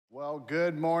Well,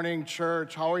 good morning,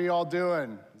 church. How are you all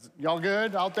doing? Y'all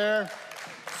good out there?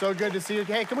 So good to see you.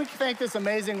 Hey, can we thank this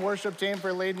amazing worship team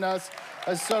for leading us?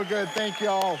 That's so good. Thank you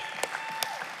all.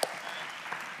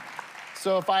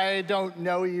 So if I don't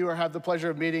know you or have the pleasure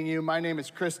of meeting you, my name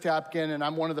is Chris Tapkin, and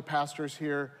I'm one of the pastors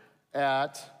here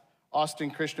at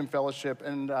Austin Christian Fellowship,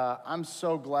 and I'm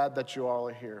so glad that you all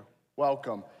are here.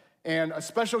 Welcome. And a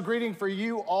special greeting for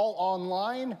you all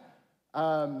online.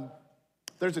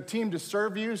 There's a team to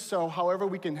serve you, so however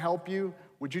we can help you,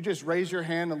 would you just raise your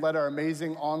hand and let our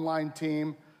amazing online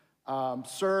team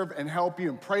serve and help you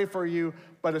and pray for you,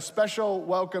 but a special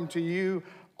welcome to you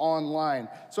online.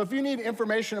 So if you need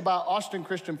information about Austin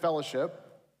Christian Fellowship,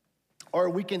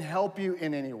 or we can help you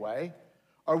in any way,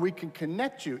 or we can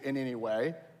connect you in any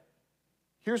way,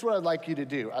 here's what I'd like you to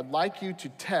do. I'd like you to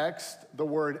text the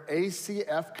word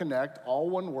ACF Connect,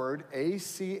 all one word,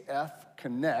 ACF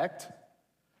Connect,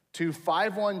 to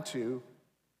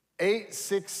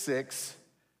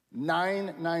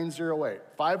 512-866-9908.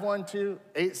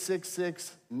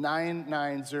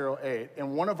 512-866-9908.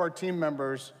 And one of our team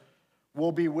members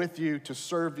will be with you to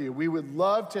serve you. We would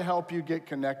love to help you get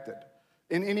connected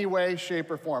in any way, shape,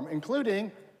 or form,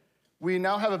 including we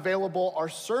now have available our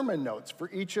sermon notes for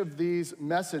each of these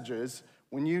messages.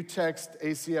 When you text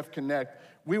ACF Connect,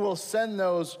 we will send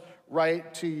those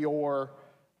right to your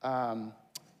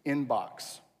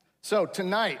inbox. So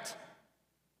tonight,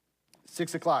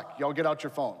 6 o'clock, y'all get out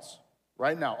your phones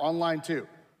right now, online too.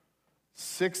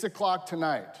 6 o'clock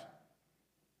tonight,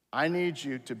 I need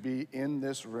you to be in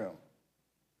this room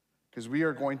because we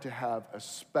are going to have a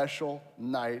special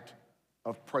night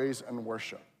of praise and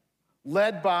worship,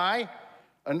 led by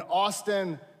an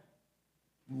Austin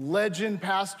legend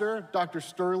pastor, Dr.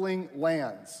 Sterling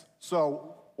Lands.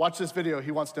 So watch this video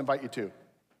he wants to invite you to.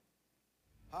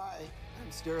 Hi,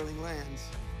 I'm Sterling Lands.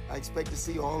 I expect to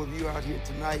see all of you out here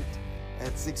tonight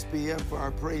at 6 p.m. for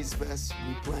our Praise Fest.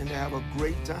 We plan to have a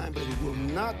great time, but it will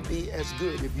not be as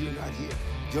good if you're not here.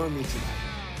 Join me tonight.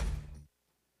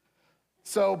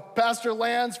 So Pastor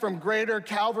Lands from Greater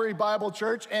Calvary Bible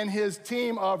Church and his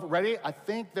team of, ready? I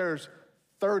think there's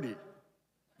 30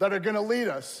 that are gonna lead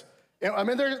us. I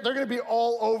mean, they're gonna be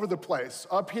all over the place,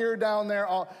 up here, down there.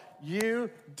 You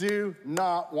do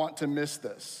not want to miss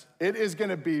this. It is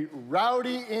gonna be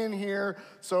rowdy in here,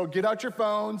 so get out your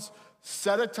phones,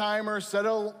 set a timer, set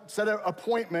an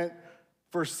appointment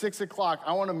for 6 o'clock.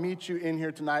 I wanna meet you in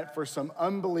here tonight for some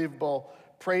unbelievable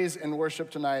praise and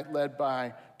worship tonight, led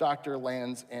by Dr.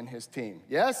 Lands and his team.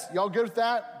 Yes, y'all good with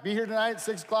that? Be here tonight,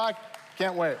 6 o'clock?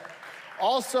 Can't wait.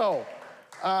 Also,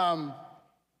 I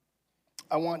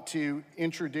want to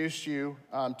introduce you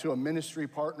to a ministry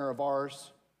partner of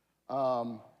ours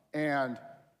and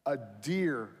a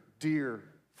dear, dear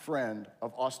friend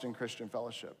of Austin Christian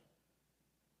Fellowship.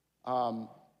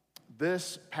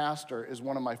 This pastor is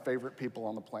one of my favorite people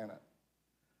on the planet.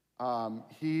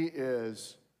 He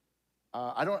is,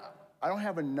 I don't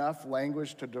have enough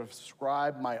language to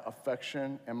describe my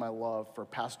affection and my love for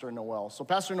Pastor Noel. So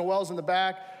Pastor Noel's in the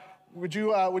back. Would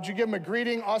you give him a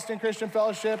greeting, Austin Christian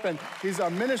Fellowship? And he's a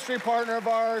ministry partner of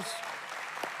ours.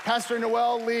 Pastor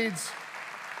Noel leads.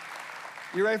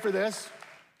 You ready for this?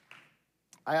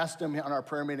 I asked him on our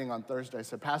prayer meeting on Thursday, I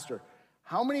said, Pastor,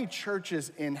 how many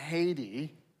churches in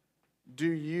Haiti do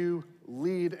you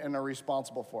lead and are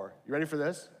responsible for? You ready for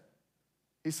this?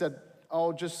 He said,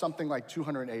 just something like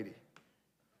 280.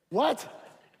 What?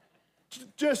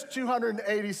 Just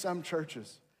 280 some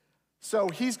churches. So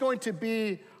he's going to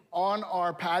be on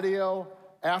our patio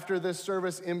after this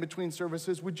service, in between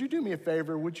services. Would you do me a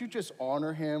favor? Would you just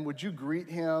honor him? Would you greet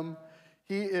him?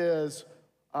 He is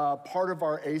part of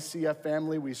our ACF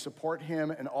family. We support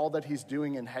him and all that he's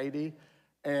doing in Haiti.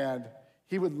 And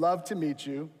he would love to meet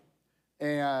you.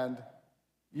 And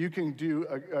you can do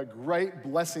a great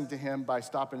blessing to him by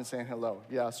stopping and saying hello.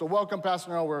 Yeah, so welcome,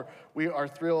 Pastor Noel. We are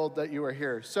thrilled that you are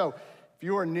here. So if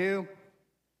you are new,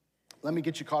 let me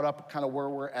get you caught up kind of where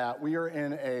we're at. We are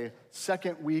in a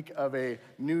second week of a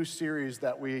new series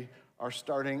that we are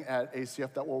starting at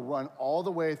ACF that will run all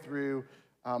the way through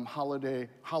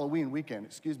Halloween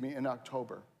weekend, in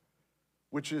October,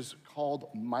 which is called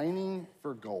Mining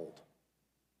for Gold.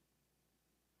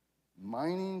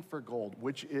 Mining for Gold,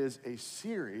 which is a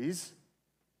series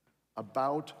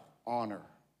about honor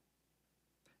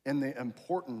and the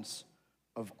importance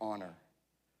of honor.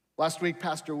 Last week,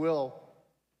 Pastor Will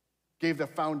gave the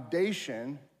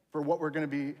foundation for what we're gonna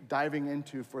be diving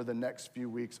into for the next few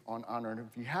weeks on honor. And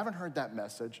if you haven't heard that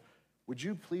message, would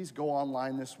you please go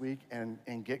online this week and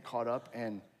get caught up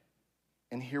and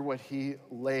hear what he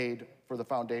laid for the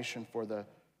foundation for the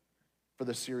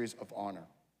series of honor.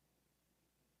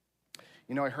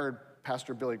 You know, I heard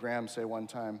Pastor Billy Graham say one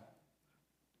time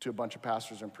to a bunch of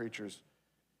pastors and preachers,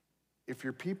 if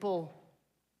your people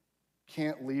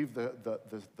can't leave the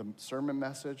sermon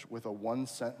message with a one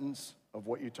sentence of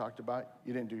what you talked about,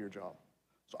 you didn't do your job.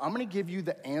 So I'm gonna give you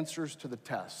the answers to the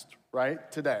test,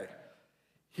 right, today.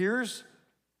 Here's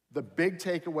the big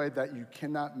takeaway that you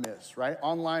cannot miss, right?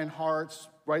 Online hearts,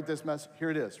 write this message. Here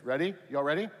it is. Ready? Y'all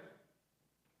ready?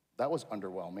 That was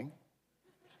underwhelming.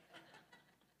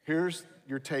 Here's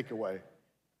your takeaway.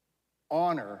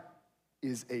 Honor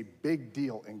is a big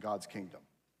deal in God's kingdom.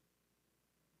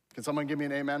 Can someone give me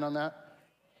an amen on that?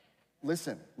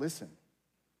 Listen.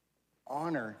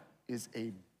 Honor is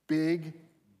a big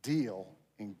deal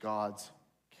in God's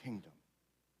kingdom.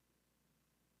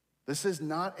 This is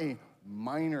not a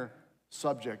minor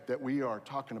subject that we are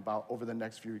talking about over the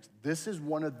next few weeks. This is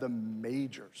one of the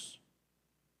majors.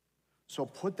 So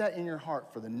put that in your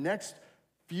heart for the next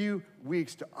few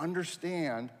weeks to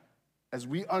understand as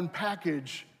we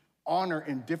unpackage honor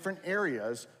in different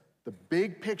areas, the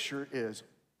big picture is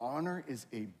honor is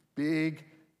a big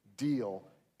deal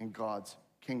in God's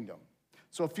kingdom.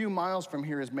 So a few miles from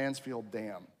here is Mansfield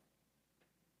Dam.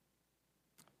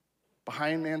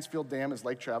 Behind Mansfield Dam is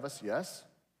Lake Travis, yes,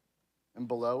 and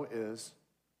below is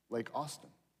Lake Austin.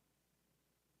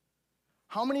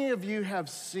 How many of you have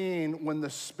seen when the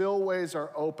spillways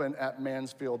are open at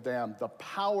Mansfield Dam, the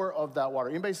power of that water?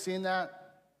 Anybody seen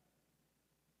that?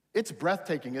 It's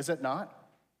breathtaking, is it not?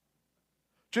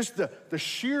 Just the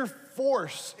sheer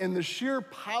force and the sheer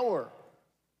power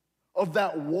of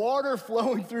that water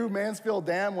flowing through Mansfield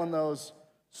Dam when those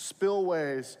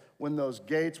spillways, when those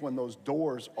gates, when those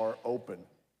doors are open.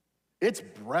 It's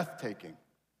breathtaking.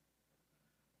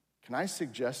 Can I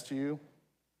suggest to you,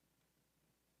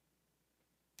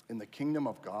 in the kingdom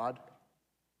of God,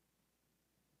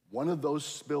 one of those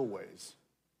spillways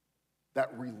that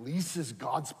releases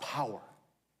God's power,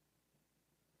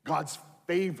 God's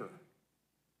favor,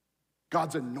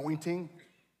 God's anointing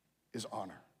is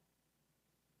honor.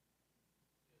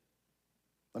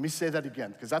 Let me say that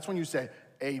again, because that's when you say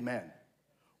amen.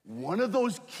 One of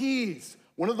those keys,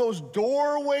 one of those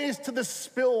doorways to the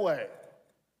spillway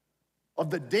of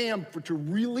the dam to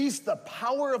release the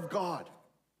power of God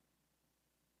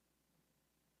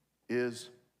is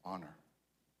honor.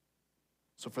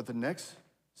 So for the next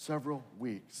several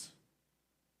weeks,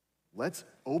 let's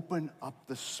open up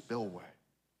the spillway.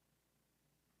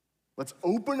 Let's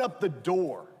open up the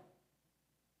door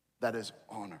that is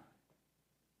honor.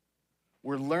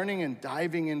 We're learning and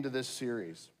diving into this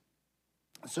series.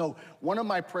 So one of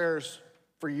my prayers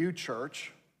for you,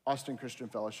 church, Austin Christian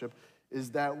Fellowship,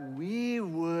 is that we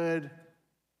would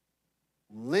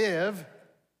live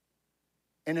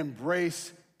and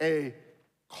embrace a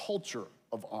culture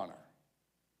of honor.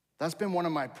 That's been one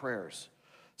of my prayers.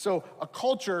 So a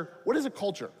culture, what is a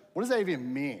culture? What does that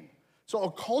even mean? So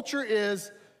a culture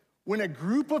is when a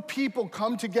group of people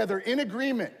come together in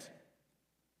agreement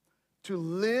to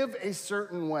live a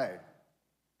certain way,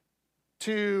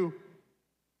 to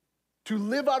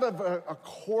live out of a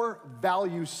core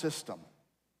value system.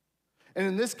 And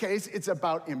in this case, it's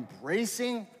about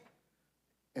embracing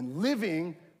and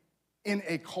living in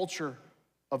a culture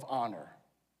of honor.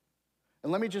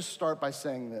 And let me just start by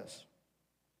saying this.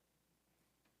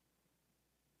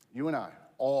 You and I,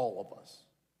 all of us,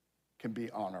 can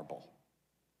be honorable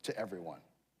to everyone.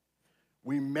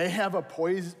 We may have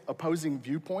opposing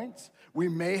viewpoints. We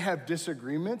may have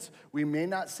disagreements. We may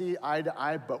not see eye to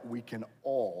eye, but we can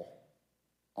all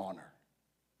honor.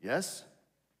 Yes?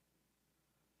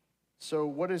 So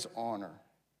what is honor?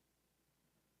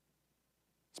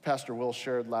 As Pastor Will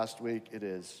shared last week,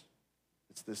 it's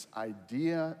this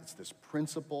idea, it's this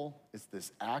principle, it's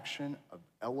this action of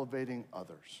elevating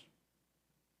others.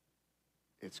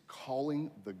 It's calling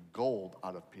the gold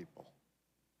out of people.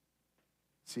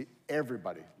 See,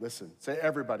 everybody, listen, say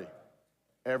everybody.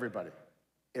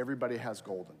 Everybody has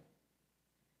golden.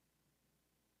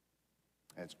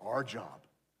 And it's our job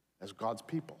as God's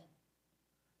people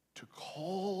to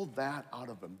call that out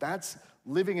of them. That's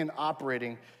living and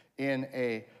operating in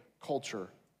a culture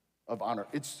of honor.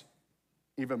 It's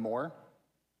even more,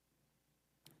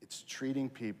 it's treating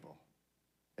people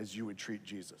as you would treat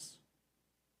Jesus.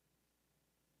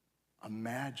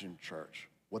 Imagine, church,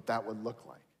 what that would look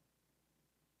like.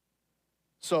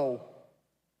 So,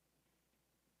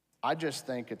 I just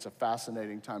think it's a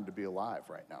fascinating time to be alive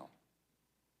right now.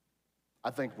 I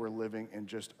think we're living in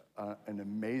just an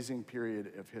amazing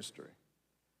period of history.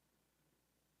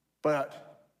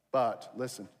 But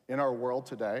listen, in our world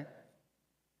today,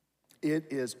 it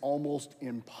is almost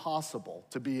impossible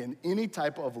to be in any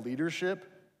type of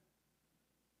leadership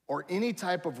or any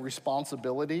type of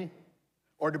responsibility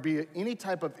or to be any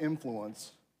type of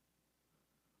influence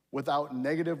without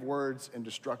negative words and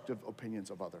destructive opinions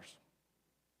of others.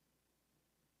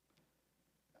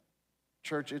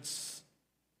 Church, it's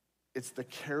the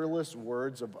careless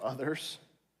words of others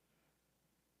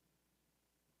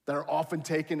that are often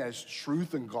taken as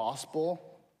truth and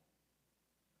gospel,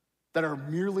 that are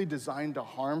merely designed to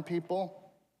harm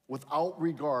people without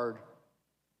regard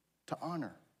to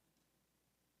honor.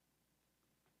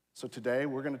 So today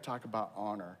we're going to talk about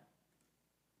honor,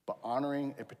 but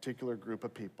honoring a particular group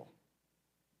of people.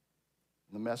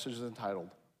 And the message is entitled,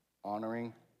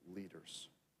 Honoring Leaders.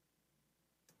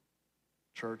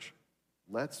 Church,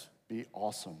 let's be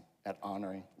awesome at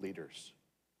honoring leaders.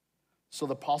 So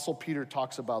the Apostle Peter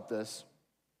talks about this,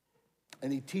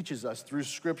 and he teaches us through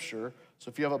Scripture. So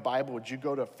if you have a Bible, would you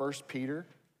go to 1 Peter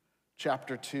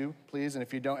chapter 2, please? And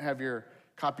if you don't have your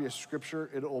copy of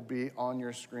Scripture, it will be on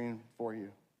your screen for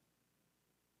you.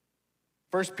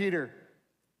 1 Peter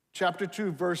chapter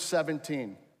 2, verse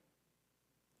 17.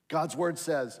 God's word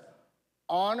says,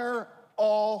 honor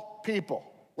all people.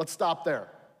 Let's stop there.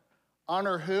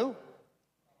 Honor who?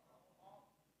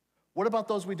 What about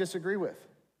those we disagree with?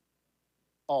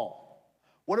 All.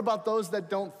 What about those that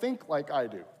don't think like I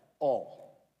do?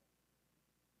 All.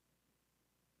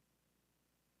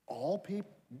 All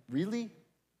people? Really?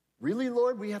 Really,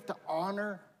 Lord? We have to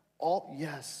honor all?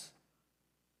 Yes.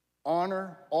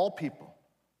 Honor all people.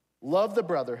 Love the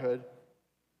brotherhood.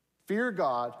 Fear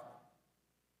God.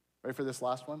 Ready for this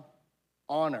last one?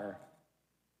 Honor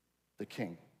the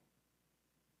king.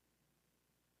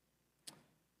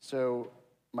 So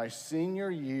my senior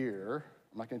year,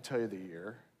 I'm not going to tell you the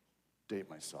year, date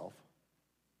myself,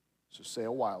 so say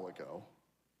a while ago.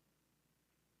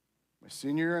 My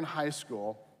senior year in high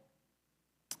school,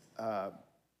 I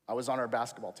was on our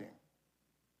basketball team.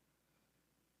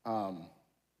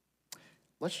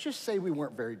 Let's just say we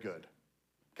weren't very good,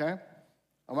 okay?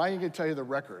 I'm not even going to tell you the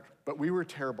record, but we were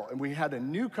terrible. And we had a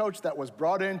new coach that was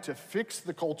brought in to fix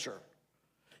the culture.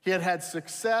 He had had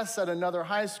success at another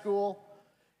high school,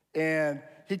 and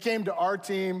he came to our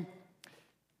team.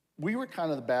 We were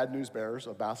kind of the bad news bearers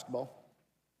of basketball.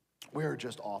 We were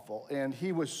just awful. And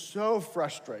he was so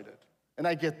frustrated, and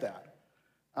I get that.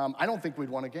 I don't think we'd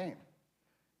won a game.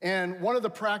 And one of the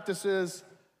practices,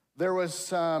 there was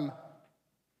some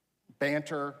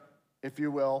banter, if you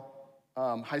will,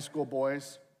 high school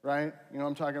boys, right? You know what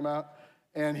I'm talking about?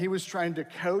 And he was trying to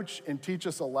coach and teach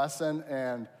us a lesson,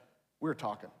 and we were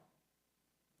talking.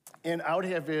 And out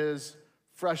of his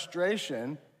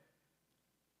frustration,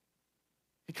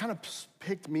 he kind of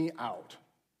picked me out,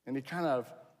 and he kind of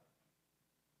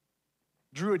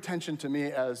drew attention to me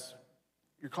as,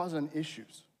 you're causing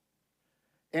issues.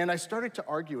 And I started to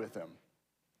argue with him.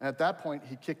 And at that point,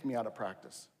 he kicked me out of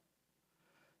practice.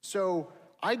 So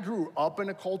I grew up in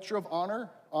a culture of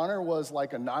honor. Honor was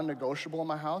like a non-negotiable in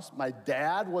my house. My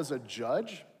dad was a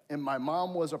judge, and my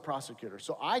mom was a prosecutor.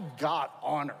 So I got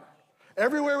honor.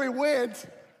 Everywhere we went,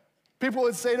 people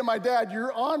would say to my dad,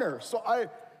 "You're honor." So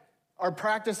our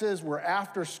practices were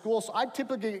after school. So I'd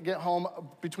typically get home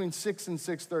between 6 and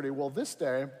 6:30. Well, this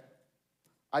day,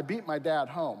 I beat my dad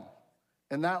home,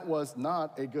 and that was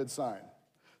not a good sign.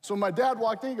 So my dad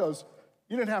walked in, he goes,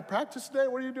 "You didn't have practice today?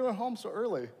 What are you doing home so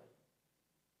early?"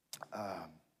 I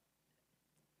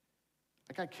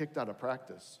got kicked out of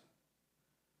practice.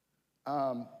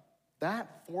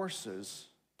 That forces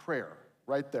prayer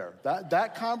right there.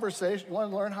 That conversation, you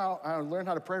want to learn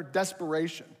how to pray?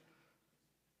 Desperation.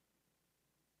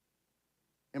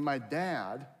 And my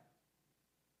dad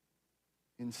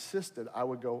insisted I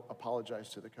would go apologize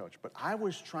to the coach. But I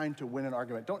was trying to win an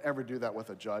argument. Don't ever do that with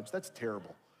a judge. That's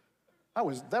terrible. That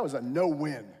was a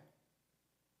no-win.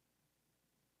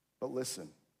 But listen,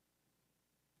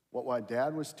 what my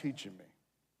dad was teaching me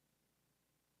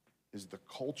is the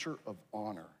culture of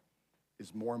honor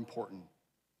is more important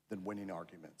than winning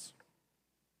arguments.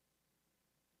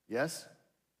 Yes?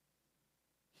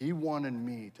 He wanted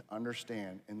me to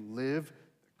understand and live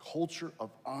the culture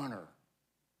of honor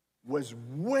was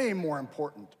way more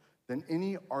important than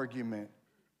any argument.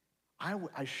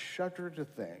 I shudder to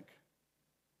think,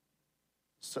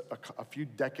 so a few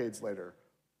decades later,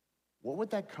 what would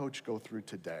that coach go through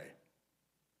today?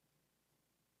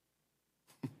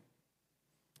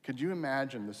 Could you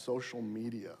imagine the social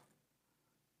media?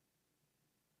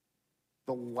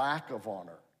 The lack of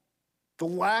honor, the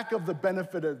lack of the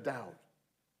benefit of doubt.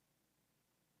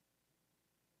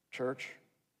 Church,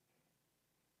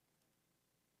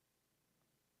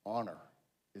 honor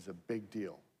is a big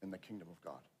deal in the kingdom of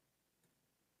God.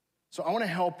 So I want to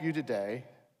help you today,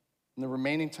 in the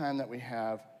remaining time that we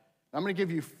have, I'm going to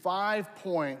give you 5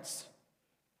 points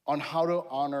on how to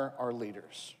honor our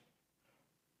leaders.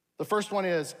 The first one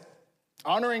is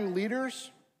honoring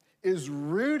leaders is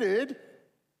rooted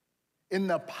in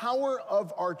the power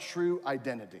of our true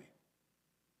identity.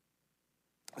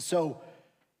 So,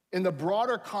 in the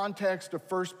broader context of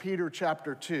 1 Peter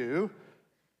chapter 2,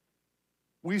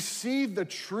 we see the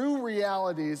true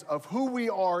realities of who we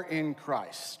are in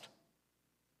Christ.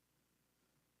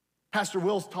 Pastor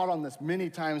Will's taught on this many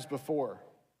times before.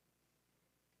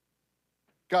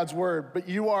 God's word, but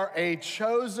you are a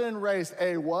chosen race,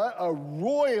 a what? A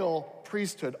royal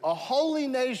priesthood, a holy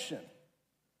nation,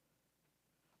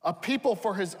 a people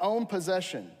for his own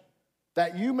possession,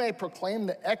 that you may proclaim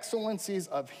the excellencies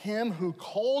of him who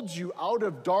called you out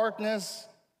of darkness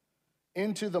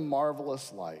into the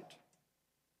marvelous light.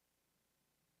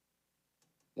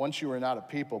 Once you were not a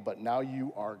people, but now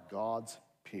you are God's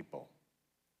people.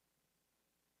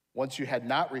 Once you had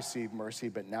not received mercy,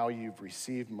 but now you've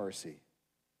received mercy.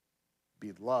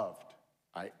 Beloved,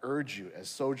 I urge you as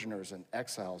sojourners and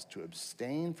exiles to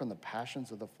abstain from the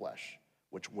passions of the flesh,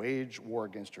 which wage war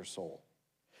against your soul.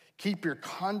 Keep your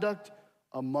conduct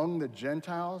among the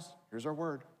Gentiles, here's our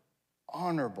word,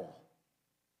 honorable,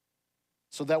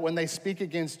 so that when they speak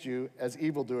against you as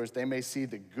evildoers, they may see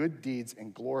the good deeds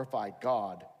and glorify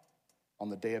God on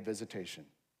the day of visitation.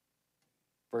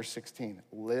 Verse 16,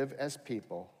 live as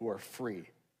people who are free,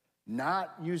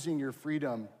 not using your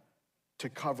freedom to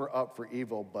cover up for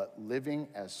evil, but living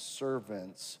as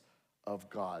servants of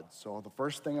God. So the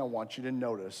first thing I want you to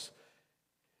notice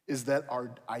is that our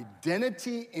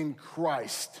identity in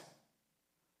Christ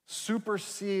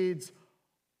supersedes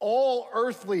all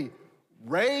earthly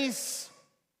race,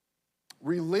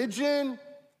 religion,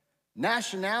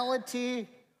 nationality,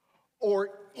 or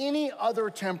any other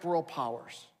temporal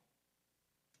powers.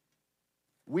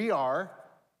 We are,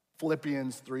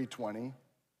 Philippians 3:20,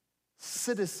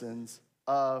 citizens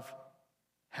of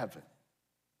heaven.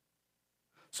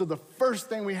 So the first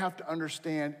thing we have to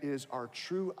understand is our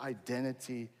true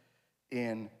identity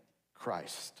in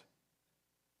Christ.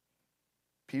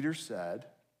 Peter said,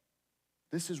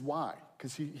 this is why,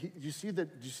 because do you see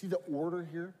the order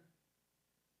here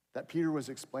that Peter was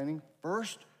explaining?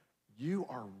 First, you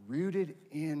are rooted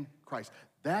in Christ.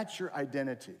 That's your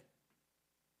identity.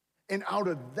 And out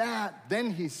of that,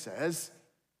 then he says,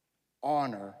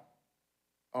 honor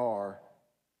our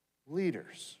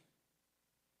leaders.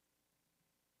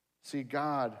 See,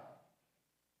 God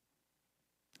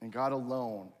and God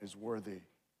alone is worthy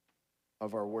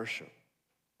of our worship,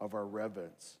 of our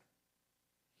reverence.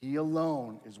 He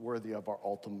alone is worthy of our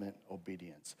ultimate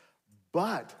obedience.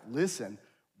 But listen,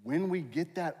 when we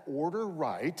get that order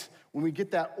right, when we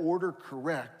get that order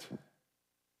correct,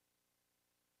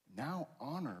 now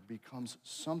honor becomes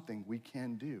something we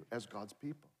can do as God's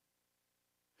people.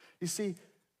 You see,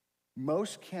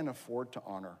 most can't afford to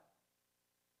honor.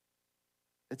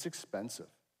 It's expensive.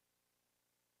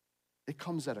 It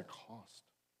comes at a cost.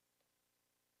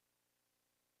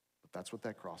 But that's what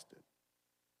that cross did.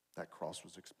 That cross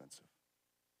was expensive.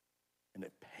 And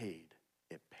it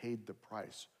paid the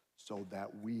price so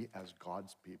that we as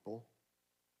God's people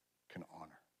can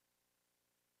honor.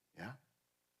 Yeah?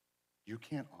 You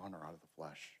can't honor out of the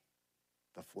flesh.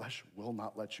 The flesh will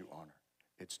not let you honor.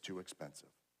 It's too expensive.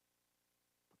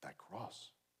 But that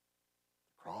cross,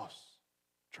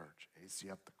 church,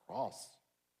 ACF, the cross,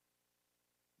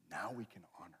 now we can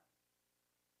honor.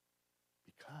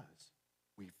 Because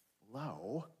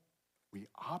we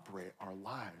operate our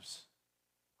lives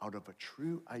out of a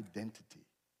true identity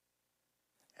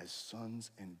as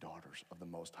sons and daughters of the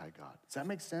Most High God. Does that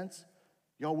make sense?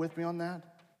 Y'all with me on that?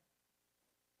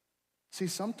 See,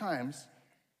 sometimes,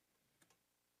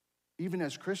 even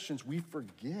as Christians, we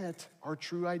forget our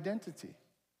true identity.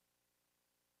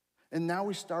 And now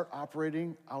we start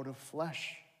operating out of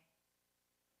flesh.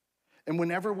 And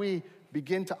whenever we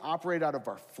begin to operate out of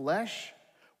our flesh,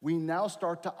 we now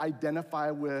start to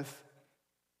identify with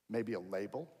maybe a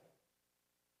label,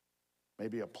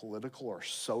 maybe a political or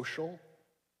social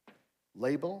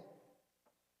label,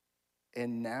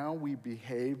 and now we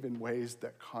behave in ways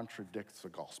that contradict the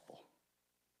gospel.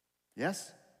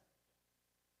 Yes?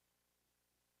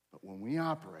 But when we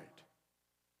operate,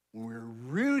 when we're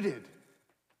rooted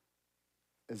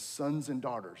as sons and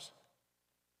daughters,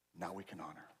 now we can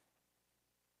honor.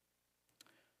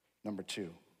 Number 2,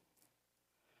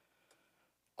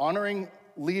 honoring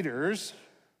leaders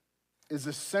is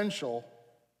essential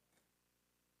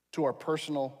to our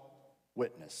personal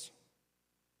witness.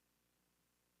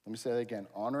 Let me say that again.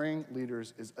 Honoring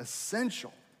leaders is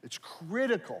essential. It's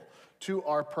critical to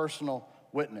our personal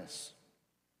witness.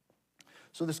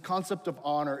 So this concept of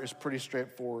honor is pretty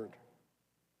straightforward.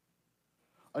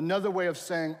 Another way of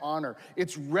saying honor,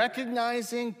 it's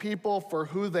recognizing people for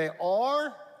who they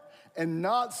are and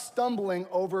not stumbling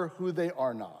over who they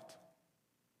are not.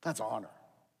 That's honor.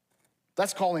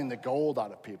 That's calling the gold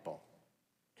out of people.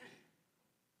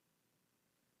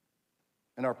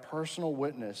 And our personal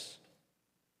witness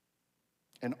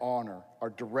and honor are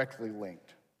directly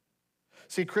linked.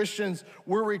 See, Christians,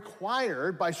 we're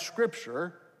required by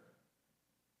Scripture,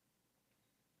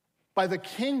 by the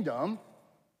kingdom,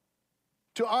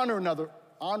 to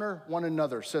honor one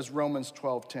another, says Romans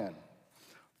 12:10.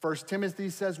 1 Timothy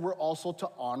says we're also to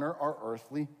honor our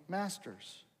earthly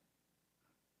masters.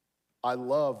 I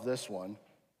love this one.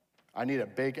 I need a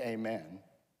big amen.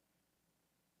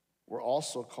 We're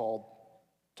also called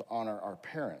to honor our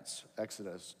parents,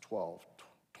 Exodus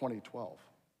 20:12.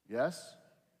 Yes?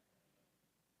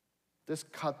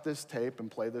 Just cut this tape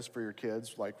and play this for your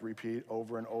kids, like repeat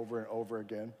over and over and over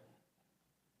again.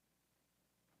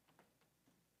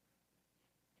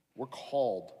 We're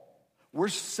called. We're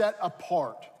set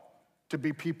apart to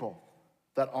be people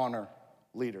that honor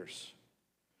leaders.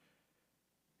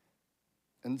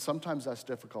 And sometimes that's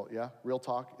difficult, yeah? Real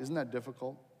talk, isn't that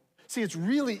difficult? See, it's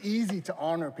really easy to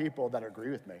honor people that agree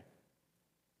with me.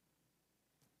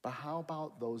 But how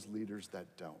about those leaders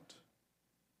that don't?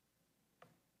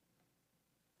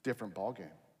 Different ballgame.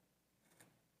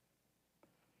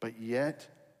 But yet,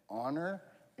 honor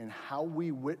and how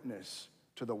we witness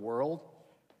to the world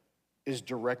is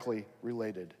directly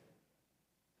related.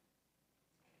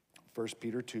 1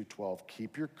 Peter 2:12,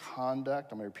 keep your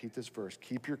conduct, I'm going to repeat this verse,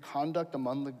 keep your conduct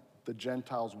among the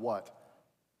Gentiles what?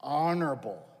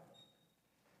 Honorable.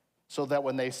 So that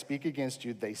when they speak against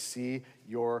you, they see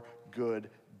your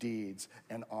good deeds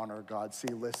and honor God. See,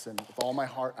 listen, with all my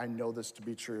heart, I know this to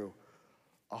be true.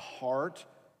 A heart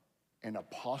and a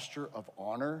posture of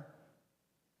honor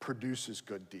produces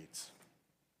good deeds.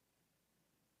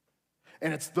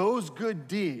 And it's those good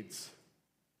deeds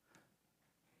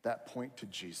that point to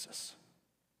Jesus.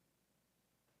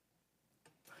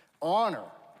 Honor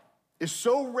is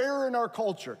so rare in our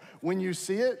culture. When you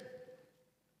see it,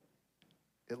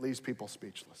 it leaves people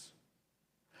speechless.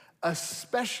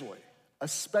 Especially,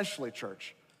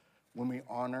 church, when we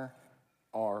honor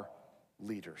our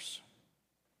leaders.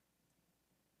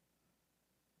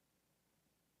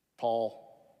 Paul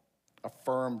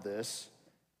affirmed this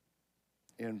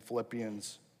in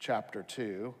Philippians chapter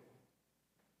 2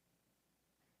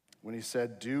 when he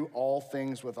said, do all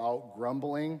things without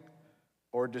grumbling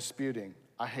or disputing.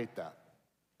 I hate that.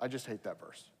 I just hate that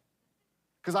verse.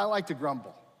 Because I like to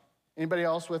grumble. Anybody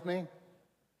else with me?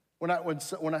 When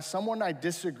someone I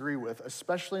disagree with,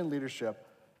 especially in leadership,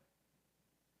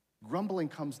 grumbling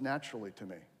comes naturally to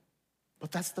me.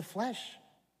 But that's the flesh.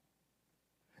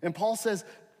 And Paul says,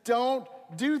 don't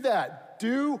do that.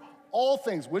 Do all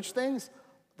things. Which things?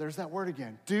 There's that word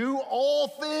again. Do all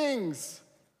things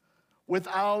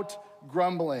without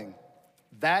grumbling,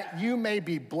 that you may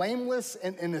be blameless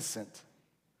and innocent,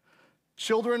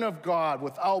 children of God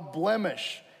without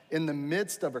blemish in the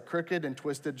midst of a crooked and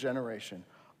twisted generation.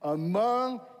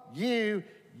 Among you,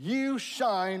 you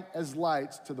shine as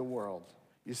lights to the world.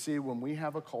 You see, when we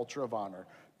have a culture of honor,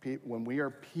 when we are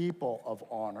people of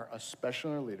honor,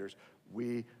 especially our leaders,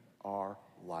 we are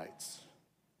lights.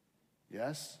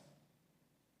 Yes?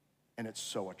 And it's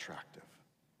so attractive.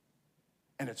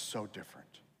 And it's so different.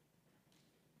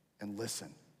 And listen,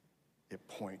 it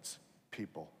points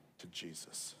people to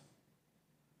Jesus.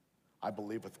 I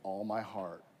believe with all my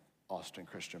heart, Austin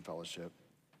Christian Fellowship,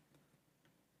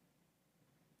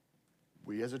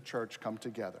 we as a church come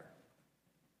together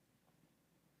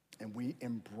and we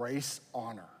embrace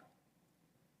honor.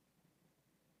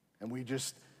 And we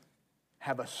just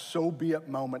have a so be it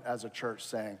moment as a church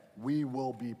saying, we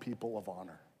will be people of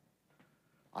honor.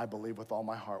 I believe with all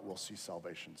my heart we'll see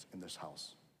salvations in this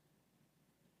house.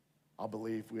 I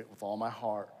believe with all my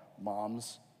heart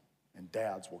moms and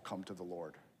dads will come to the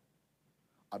Lord.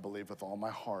 I believe with all my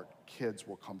heart kids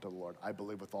will come to the Lord. I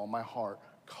believe with all my heart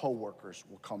coworkers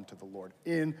will come to the Lord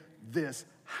in this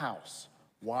house.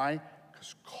 Why?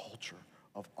 Because culture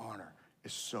of honor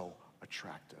is so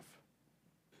attractive.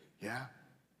 Yeah?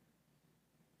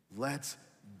 Let's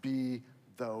be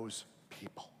those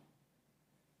people.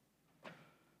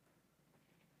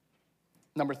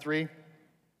 Number 3,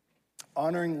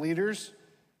 honoring leaders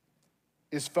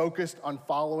is focused on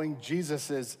following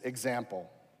Jesus' example.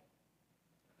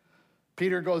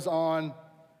 Peter goes on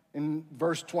in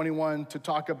verse 21 to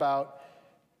talk about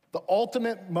the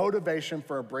ultimate motivation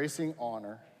for embracing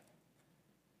honor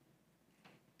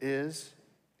is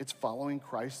It's following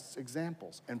Christ's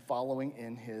examples and following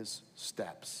in his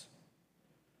steps.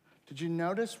 Did you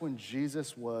notice when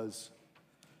Jesus was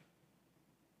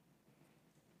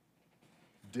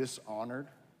dishonored?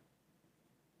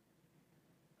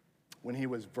 When he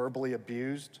was verbally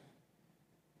abused?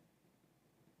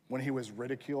 When he was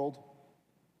ridiculed?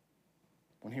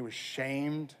 When he was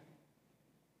shamed?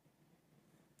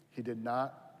 He did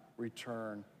not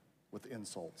return with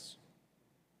insults.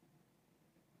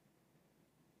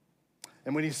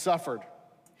 And when he suffered,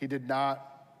 he did not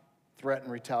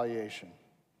threaten retaliation.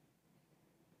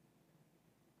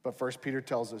 But 1 Peter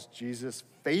tells us Jesus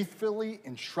faithfully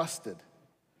entrusted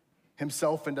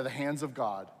himself into the hands of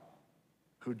God,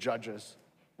 who judges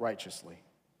righteously.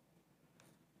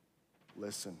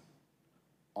 Listen,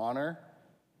 honor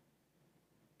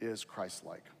is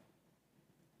Christ-like.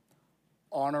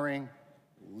 Honoring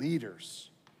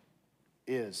leaders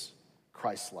is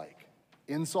Christ-like.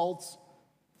 Insults,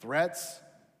 threats,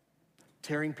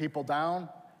 tearing people down,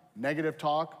 negative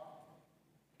talk,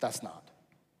 that's not.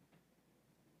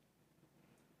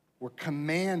 We're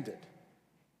commanded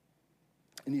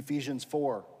in Ephesians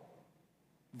 4,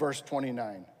 verse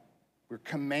 29, we're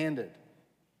commanded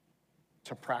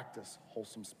to practice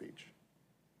wholesome speech.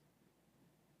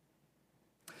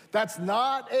 That's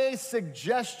not a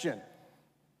suggestion.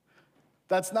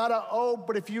 That's not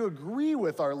but if you agree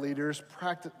with our leaders,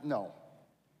 practice, no.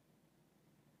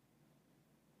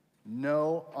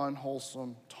 No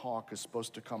unwholesome talk is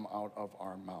supposed to come out of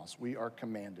our mouths. We are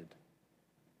commanded.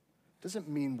 Doesn't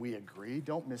mean we agree,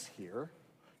 don't mishear.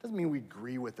 Doesn't mean we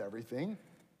agree with everything.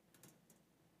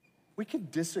 We can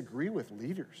disagree with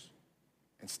leaders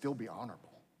and still be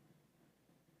honorable.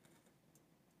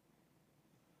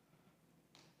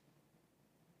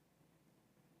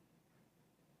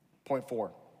 Point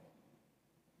 4.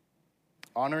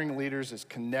 Honoring leaders is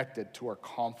connected to our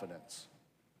confidence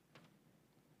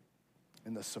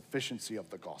in the sufficiency of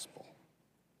the gospel.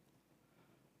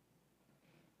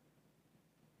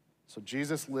 So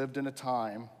Jesus lived in a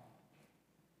time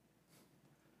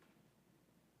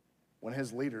when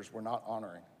his leaders were not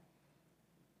honoring.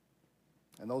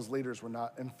 And those leaders were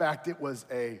not, in fact, it was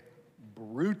a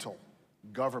brutal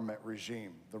government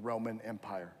regime, the Roman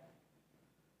Empire.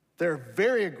 They're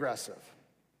very aggressive.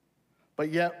 But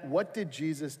yet, what did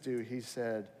Jesus do? He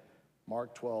said,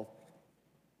 Mark 12,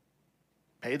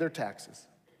 pay their taxes.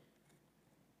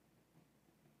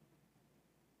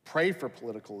 Pray for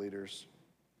political leaders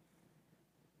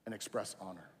and express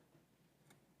honor.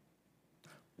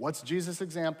 What's Jesus'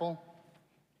 example?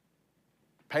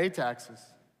 Pay taxes.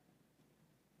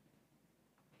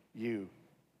 You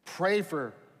pray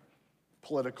for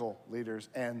political leaders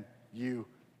and you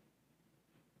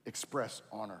express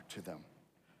honor to them.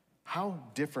 How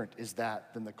different is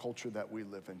that than the culture that we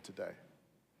live in today?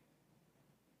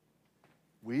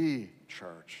 We,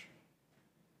 church,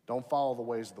 don't follow the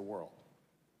ways of the world.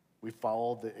 We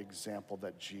follow the example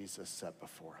that Jesus set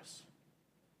before us.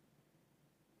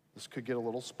 This could get a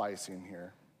little spicy in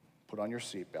here. Put on your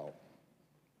seatbelt.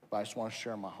 But I just want to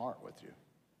share my heart with you.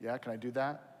 Yeah, can I do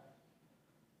that?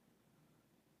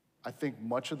 I think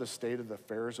much of the state of the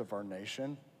affairs of our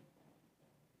nation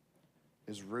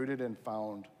is rooted and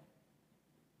found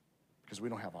because we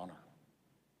don't have honor.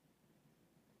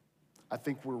 I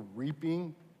think we're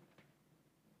reaping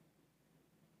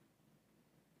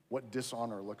what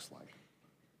dishonor looks like.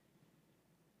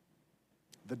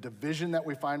 The division that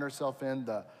we find ourselves in,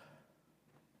 the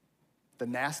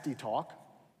nasty talk,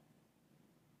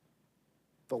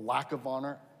 the lack of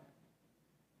honor,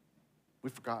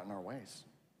 we've forgotten our ways.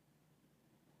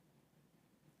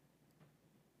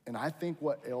 And I think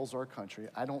what ails our country,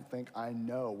 I don't think I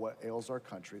know what ails our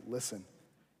country. Listen,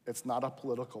 it's not a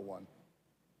political one.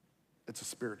 It's a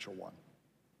spiritual one.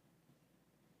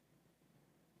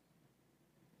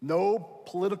 No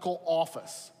political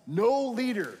office, no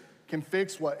leader can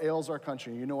fix what ails our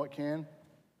country. You know what can?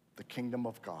 The kingdom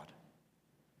of God.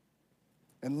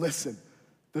 And listen,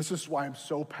 this is why I'm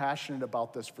so passionate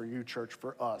about this for you, church,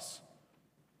 for us.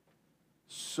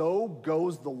 So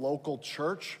goes the local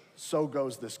church, so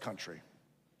goes this country.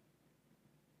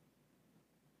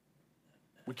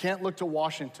 We can't look to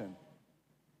Washington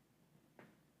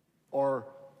or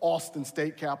Austin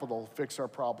State Capitol to fix our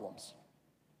problems.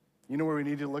 You know where we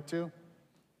need to look to?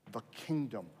 The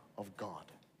kingdom of God.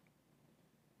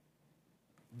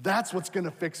 That's what's going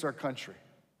to fix our country.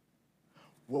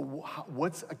 Well,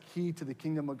 what's a key to the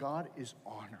kingdom of God is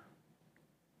honor.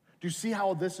 Do you see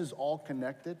how this is all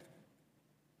connected?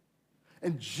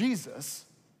 And Jesus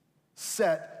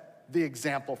set the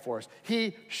example for us.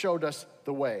 He showed us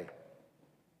the way.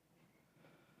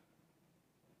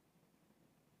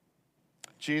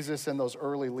 Jesus and those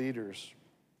early leaders,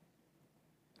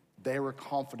 they were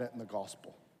confident in the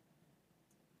gospel.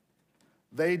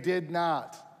 They did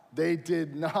not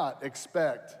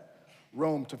expect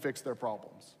Rome to fix their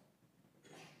problems.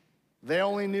 They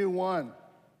only knew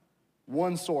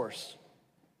one source,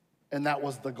 and that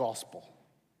was the gospel.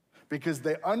 Because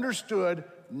they understood,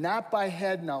 not by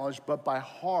head knowledge, but by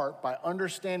heart, by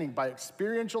understanding, by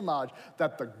experiential knowledge,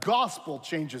 that the gospel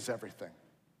changes everything.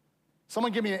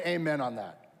 Someone give me an amen on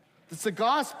that. It's the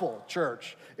gospel,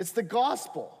 church. It's the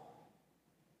gospel.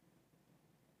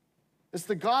 It's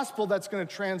the gospel that's going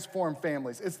to transform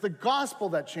families. It's the gospel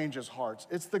that changes hearts.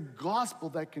 It's the gospel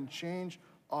that can change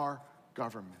our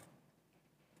government.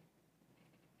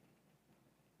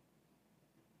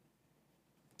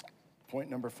 Point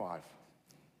number 5.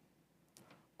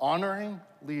 Honoring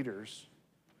leaders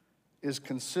is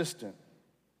consistent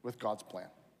with God's plan.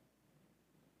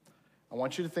 I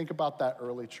want you to think about that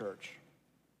early church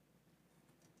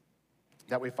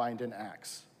that we find in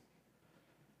Acts.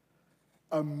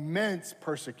 Immense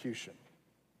persecution,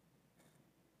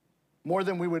 more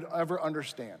than we would ever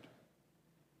understand.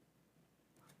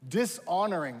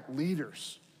 Dishonoring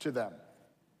leaders to them.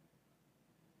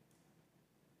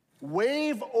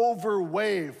 Wave over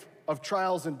wave of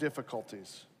trials and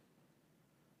difficulties.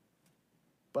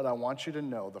 But I want you to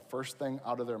know the first thing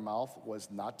out of their mouth was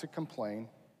not to complain.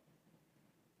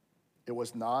 It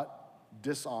was not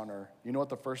dishonor. You know what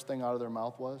the first thing out of their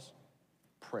mouth was?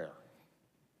 Prayer.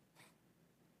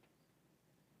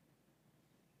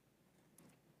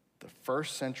 The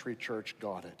first century church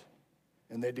got it.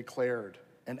 And they declared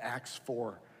in Acts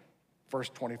 4, verse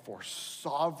 24,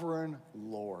 Sovereign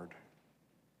Lord,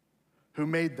 who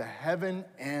made the heaven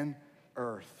and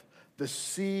earth, the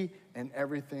sea and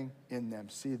everything in them.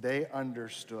 See, they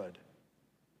understood.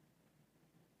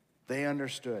 They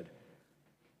understood.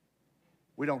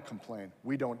 We don't complain.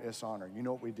 We don't dishonor. You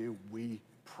know what we do? We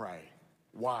pray.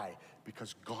 Why?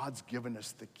 Because God's given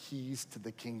us the keys to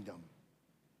the kingdom.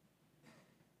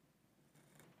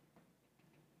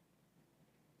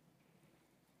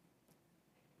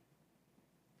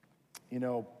 You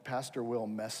know, Pastor Will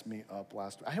messed me up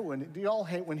last week. Do y'all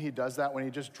hate when he does that, when he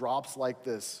just drops like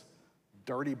this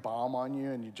dirty bomb on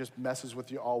you and he just messes with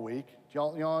you all week? You know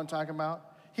what I'm talking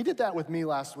about? He did that with me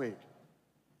last week.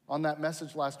 On that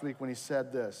message last week when he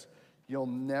said this, you'll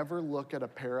never look at a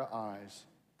pair of eyes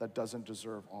that doesn't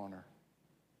deserve honor.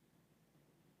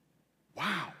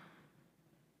 Wow.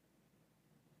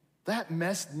 That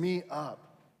messed me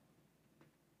up.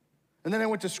 And then I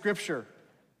went to scripture.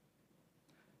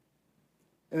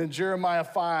 And in Jeremiah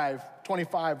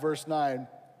 5:25, verse 9,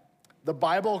 the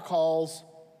Bible calls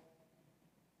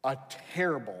a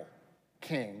terrible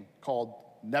king called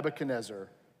Nebuchadnezzar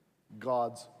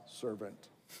God's servant.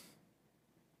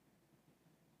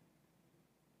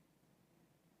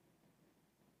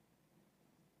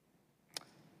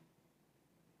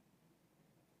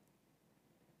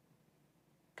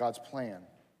 God's plan,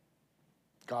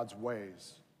 God's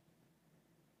ways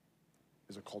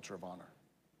is a culture of honor.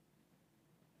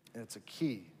 And it's a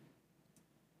key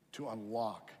to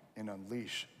unlock and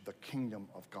unleash the kingdom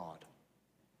of God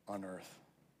on earth.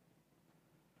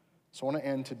 So I want to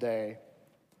end today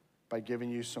by giving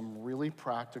you some really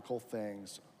practical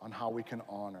things on how we can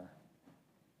honor.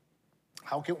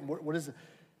 What is it?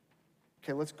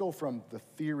 Okay, let's go from the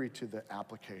theory to the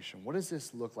application. What does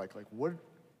this look like?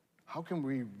 How can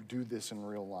we do this in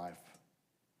real life?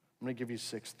 I'm going to give you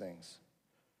 6 things.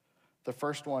 The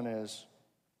first one is,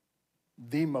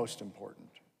 the most important,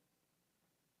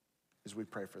 is we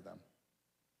pray for them.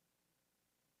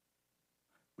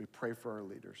 We pray for our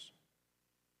leaders.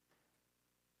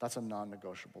 That's a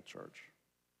non-negotiable, church.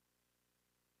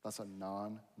 That's a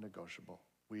non-negotiable.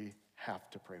 We have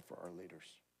to pray for our leaders.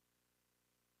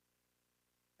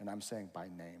 And I'm saying by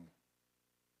name.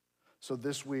 So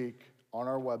this week, on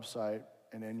our website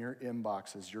and in your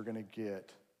inboxes, you're going to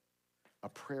get a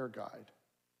prayer guide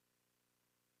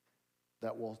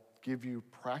that will give you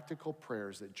practical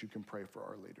prayers that you can pray for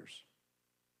our leaders.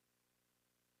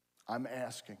 I'm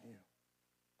asking you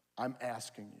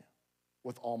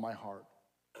with all my heart,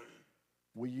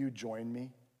 will you join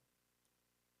me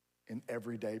in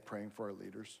every day praying for our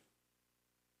leaders?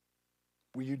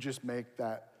 Will you just make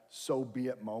that so be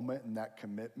it moment and that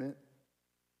commitment?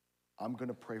 I'm going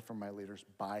to pray for my leaders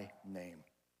by name.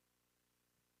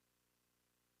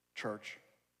 Church,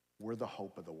 we're the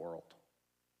hope of the world.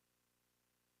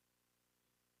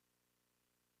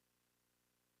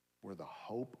 We're the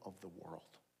hope of the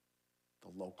world, the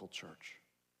local church.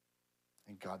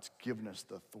 And God's given us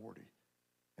the authority,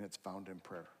 and it's found in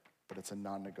prayer, but it's a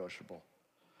non-negotiable.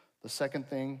 The second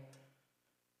thing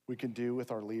we can do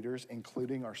with our leaders,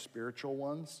 including our spiritual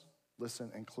ones,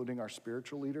 listen, including our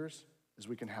spiritual leaders, is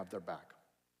we can have their back.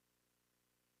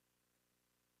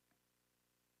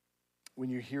 When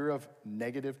you hear of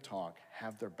negative talk,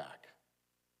 have their back.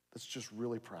 That's just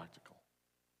really practical.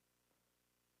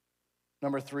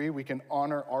 Number 3, we can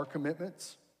honor our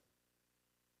commitments.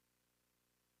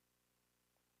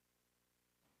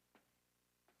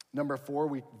 Number 4,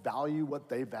 we value what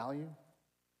they value.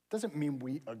 Doesn't mean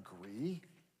we agree.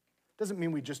 Doesn't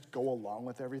mean we just go along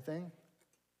with everything.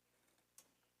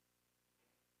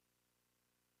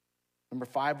 Number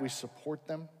 5, we support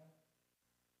them.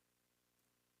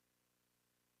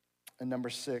 And number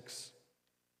 6,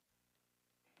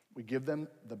 we give them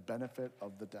the benefit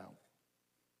of the doubt.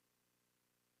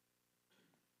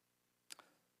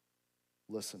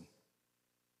 Listen,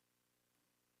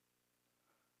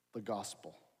 the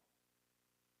gospel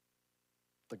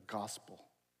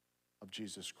of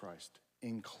Jesus Christ,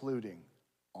 including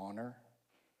honor,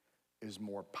 is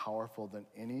more powerful than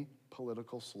any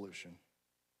political solution,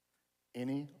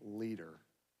 any leader,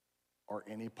 or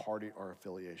any party or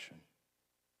affiliation.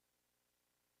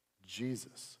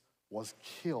 Jesus was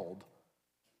killed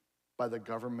by the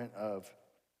government of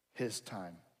his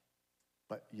time,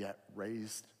 but yet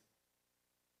raised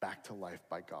back to life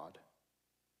by God.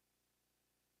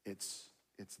 It's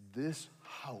this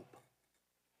hope,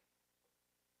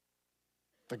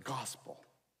 the gospel,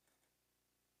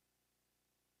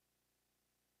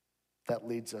 that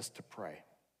leads us to pray,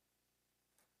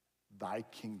 thy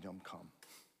kingdom come,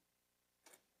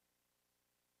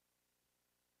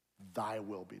 thy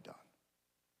will be done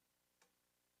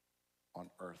on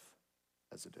earth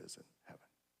as it is in heaven.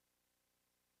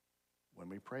 When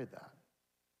we pray that,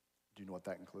 do you know what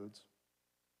that includes?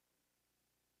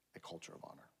 A culture of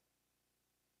honor.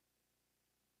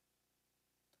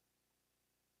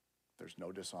 There's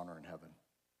no dishonor in heaven.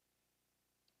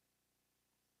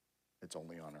 It's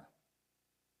only honor.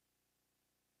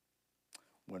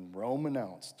 When Rome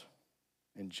announced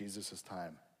in Jesus'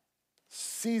 time,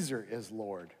 Caesar is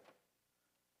Lord,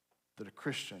 the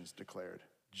Christians declared,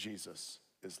 Jesus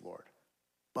is Lord.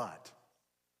 But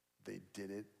they did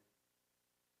it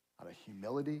out of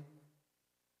humility,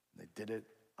 and they did it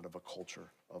out of a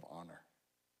culture of honor.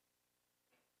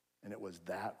 And it was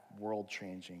that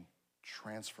world-changing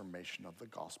transformation of the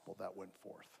gospel that went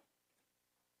forth.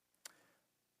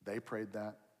 They prayed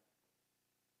that,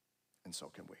 and so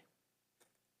can we.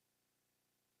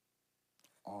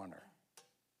 Honor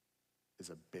is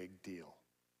a big deal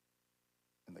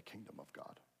in the kingdom of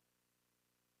God.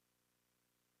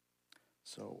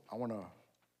 So I want to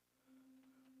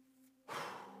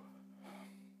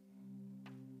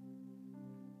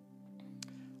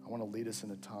lead us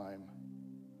in a time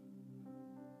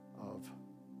of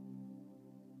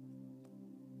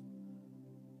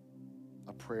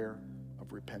a prayer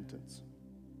of repentance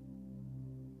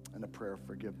and a prayer of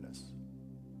forgiveness.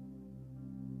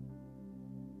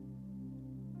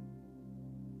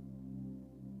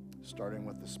 Starting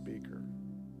with the speaker,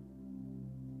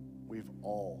 we've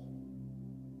all,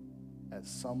 at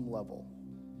some level,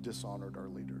 dishonored our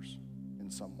leaders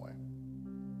in some way.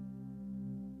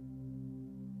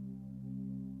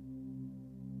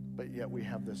 But yet we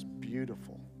have this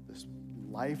beautiful, this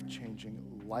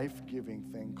life-changing, life-giving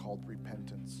thing called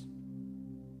repentance,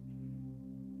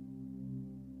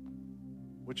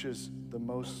 which is the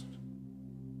most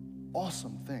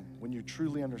awesome thing when you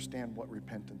truly understand what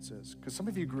repentance is. Because some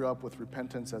of you grew up with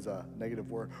repentance as a negative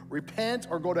word. Repent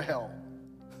or go to hell.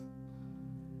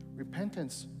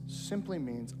 Repentance simply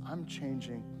means I'm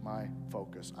changing my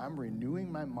focus. I'm renewing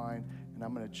my mind, and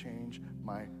I'm going to change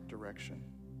my direction.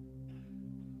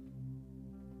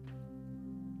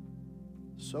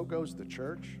 So goes the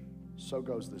church, so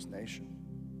goes this nation.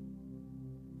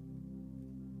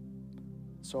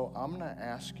 So I'm going to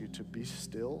ask you to be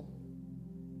still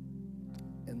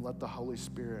and let the Holy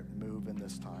Spirit move in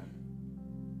this time.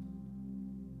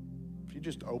 If you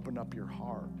just open up your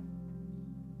heart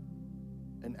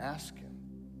and ask him,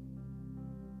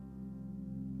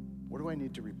 what do I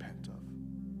need to repent of?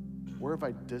 Where have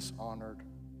I dishonored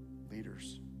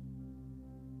leaders?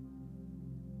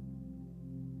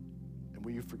 And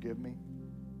will you forgive me?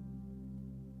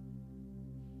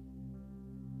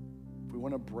 If we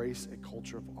want to embrace a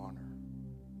culture of honor,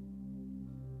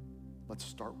 let's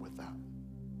start with that.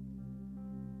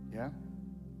 Yeah?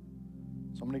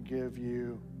 So I'm going to give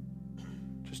you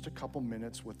just a couple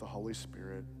minutes with the Holy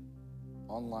Spirit,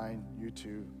 online,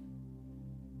 YouTube.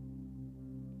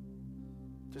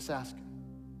 Just ask him.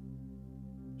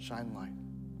 Shine light.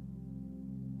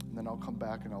 And then I'll come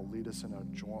back and I'll lead us in a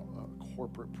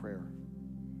corporate prayer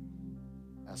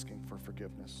asking for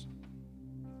forgiveness.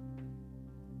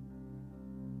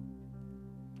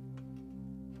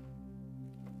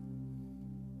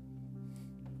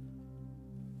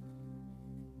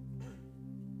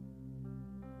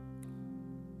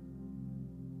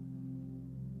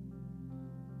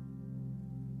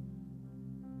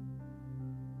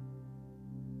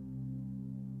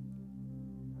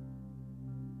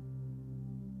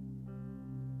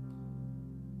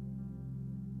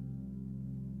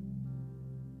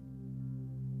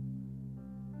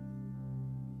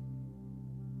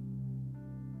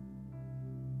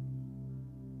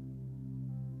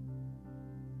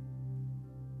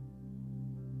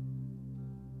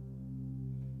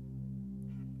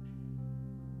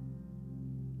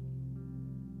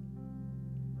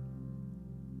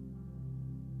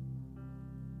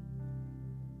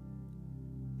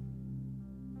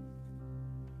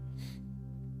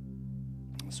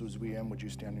 So as we end, would you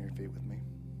stand on your feet with me?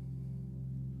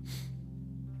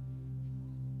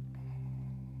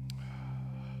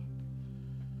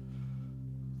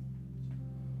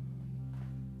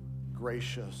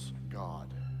 Gracious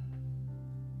God,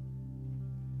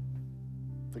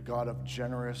 the God of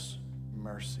generous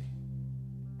mercy,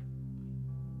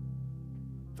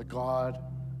 the God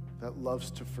that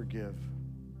loves to forgive.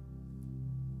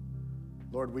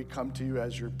 Lord, we come to you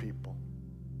as your people.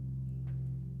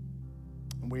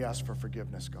 And we ask for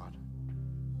forgiveness, God.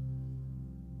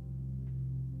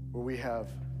 Where we have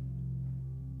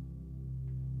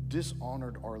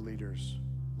dishonored our leaders,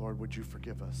 Lord, would you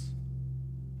forgive us?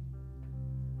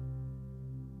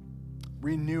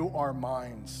 Renew our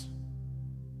minds.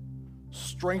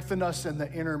 Strengthen us in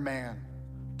the inner man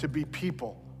to be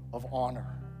people of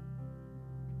honor.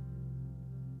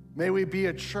 May we be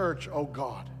a church, oh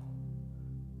God,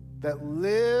 that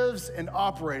lives and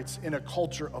operates in a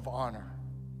culture of honor.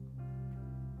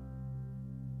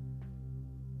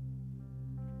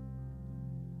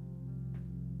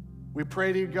 We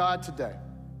pray to you, God, today.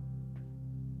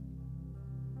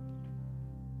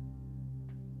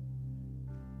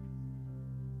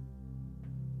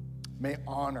 May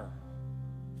honor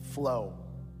flow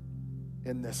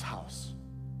in this house.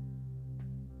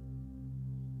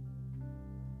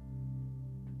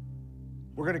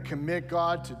 We're going to commit,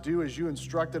 God, to do as you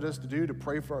instructed us to do, to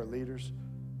pray for our leaders,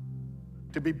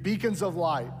 to be beacons of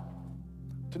light,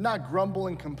 to not grumble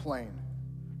and complain,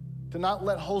 to not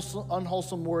let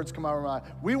unwholesome words come out of our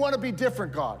mouth. We want to be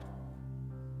different, God.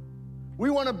 We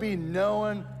want to be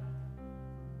known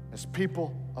as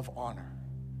people of honor.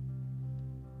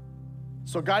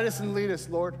 So guide us and lead us,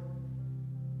 Lord.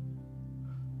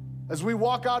 As we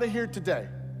walk out of here today,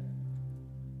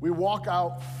 we walk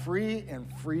out free and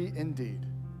free indeed.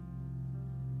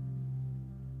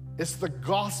 It's the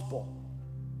gospel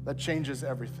that changes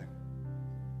everything.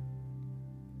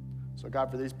 So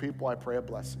God, for these people, I pray a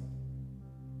blessing.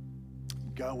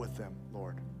 Go with them,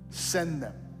 Lord. Send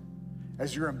them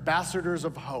as your ambassadors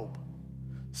of hope.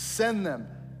 Send them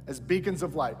as beacons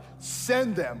of light.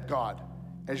 Send them, God,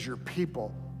 as your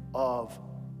people of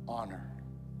honor.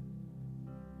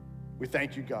 We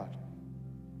thank you, God.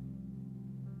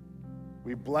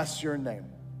 We bless your name.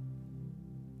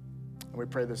 And we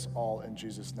pray this all in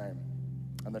Jesus' name.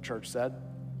 And the church said,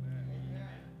 amen.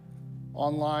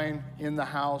 Online, in the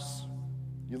house,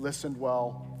 you listened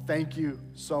well. Thank you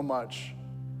so much.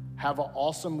 Have an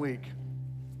awesome week.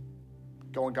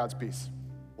 Go in God's peace.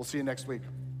 We'll see you next week.